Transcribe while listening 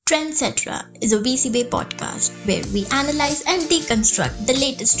Trendsetra is a VC podcast where we analyze and deconstruct the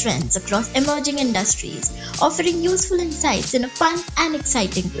latest trends across emerging industries, offering useful insights in a fun and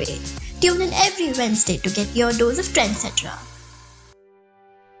exciting way. Tune in every Wednesday to get your dose of Trendsetra.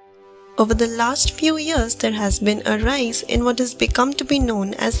 Over the last few years, there has been a rise in what has become to be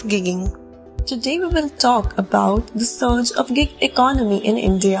known as gigging. Today we will talk about the surge of gig economy in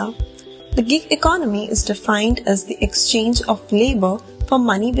India. The gig economy is defined as the exchange of labor for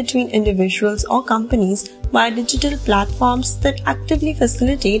money between individuals or companies via digital platforms that actively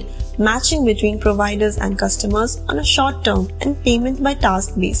facilitate matching between providers and customers on a short-term and payment by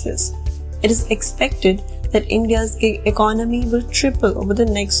task basis. It is expected that India's gig economy will triple over the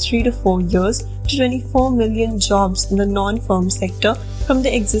next 3 to 4 years to 24 million jobs in the non-firm sector from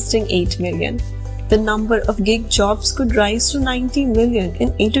the existing 8 million. The number of gig jobs could rise to 90 million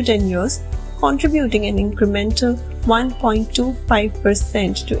in 8 to 10 years, contributing an incremental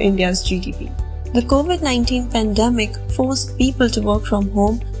 1.25% to India's GDP. The COVID-19 pandemic forced people to work from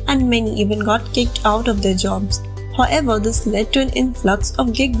home and many even got kicked out of their jobs. However, this led to an influx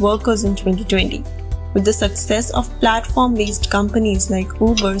of gig workers in 2020. With the success of platform-based companies like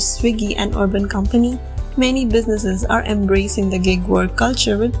Uber, Swiggy and Urban Company, many businesses are embracing the gig work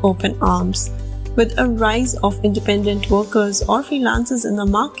culture with open arms. With a rise of independent workers or freelancers in the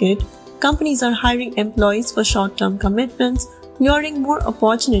market, companies are hiring employees for short-term commitments, luring more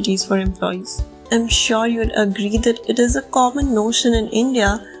opportunities for employees. I'm sure you'd agree that it is a common notion in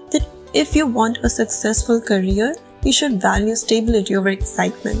India that if you want a successful career, you should value stability over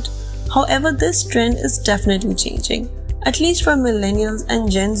excitement. However, this trend is definitely changing, at least for millennials and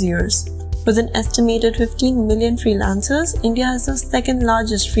Gen Zers. With an estimated 15 million freelancers, India has the second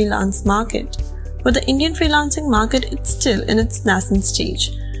largest freelance market. But the Indian freelancing market is still in its nascent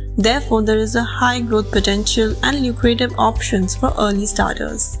stage. Therefore, there is a high growth potential and lucrative options for early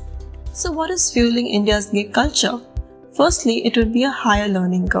starters. So what is fueling India's gig culture? Firstly, it would be a higher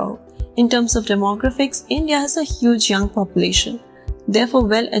learning curve. In terms of demographics, India has a huge young population. Therefore,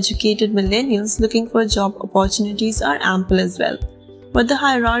 well-educated millennials looking for job opportunities are ample as well. But the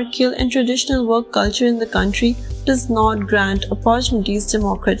hierarchical and traditional work culture in the country does not grant opportunities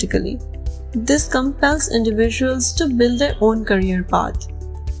democratically. This compels individuals to build their own career path.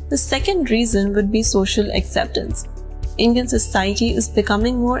 The second reason would be social acceptance. Indian society is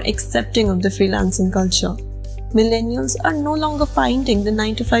becoming more accepting of the freelancing culture. Millennials are no longer finding the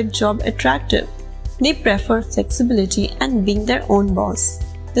 9-to-5 job attractive. They prefer flexibility and being their own boss.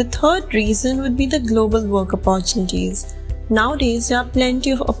 The third reason would be the global work opportunities. Nowadays, there are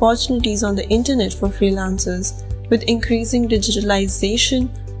plenty of opportunities on the internet for freelancers. With increasing digitalization,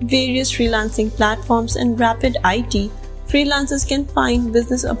 various freelancing platforms and rapid IT, freelancers can find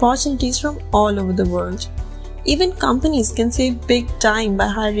business opportunities from all over the world. Even companies can save big time by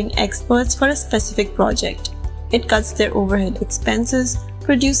hiring experts for a specific project. It cuts their overhead expenses,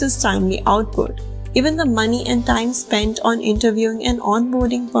 produces timely output. Even the money and time spent on interviewing and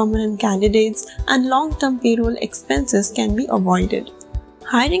onboarding permanent candidates and long-term payroll expenses can be avoided.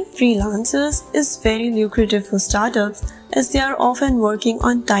 Hiring freelancers is very lucrative for startups as they are often working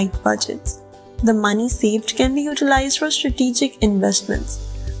on tight budgets. The money saved can be utilized for strategic investments.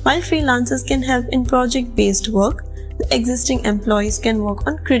 While freelancers can help in project-based work, the existing employees can work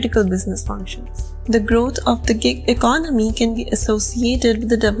on critical business functions. The growth of the gig economy can be associated with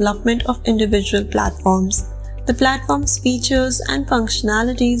the development of individual platforms. The platform's features and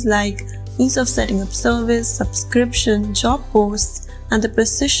functionalities like ease of setting up service, subscription, job posts, and the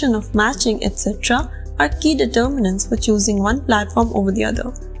precision of matching, etc. are key determinants for choosing one platform over the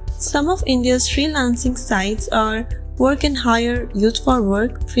other. Some of India's freelancing sites are Work and Hire, Youth for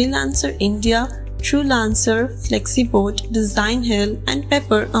Work, Freelancer India, TrueLancer, FlexiBoat, Design Hill, and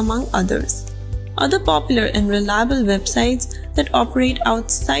Pepper, among others. Other popular and reliable websites that operate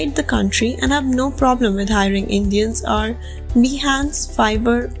outside the country and have no problem with hiring Indians are Behance,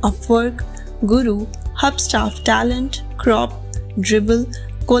 Fiverr, Upwork, Guru, Hubstaff Talent, Crop, Dribble,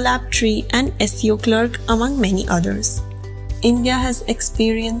 Collabtree, and SEO Clerk, among many others. India has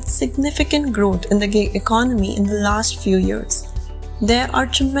experienced significant growth in the gig economy in the last few years. There are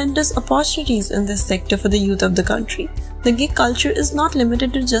tremendous opportunities in this sector for the youth of the country. The gig culture is not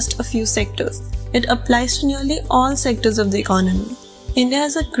limited to just a few sectors. It applies to nearly all sectors of the economy. India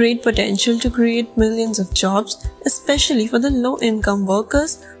has a great potential to create millions of jobs, especially for the low-income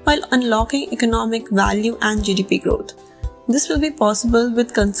workers, while unlocking economic value and GDP growth. This will be possible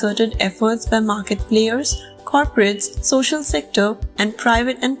with concerted efforts by market players, corporates, social sector, and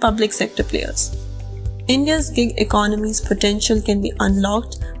private and public sector players. India's gig economy's potential can be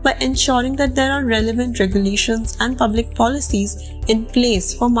unlocked by ensuring that there are relevant regulations and public policies in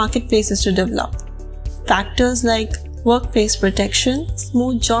place for marketplaces to develop. Factors like workplace protection,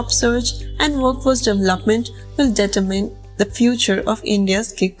 smooth job search, and workforce development will determine the future of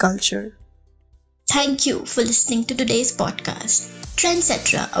India's gig culture. Thank you for listening to today's podcast.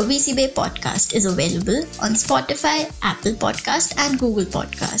 Trendsetra, a VC Bay podcast, is available on Spotify, Apple Podcast, and Google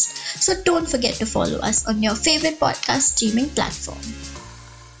Podcast. So don't forget to follow us on your favorite podcast streaming platform.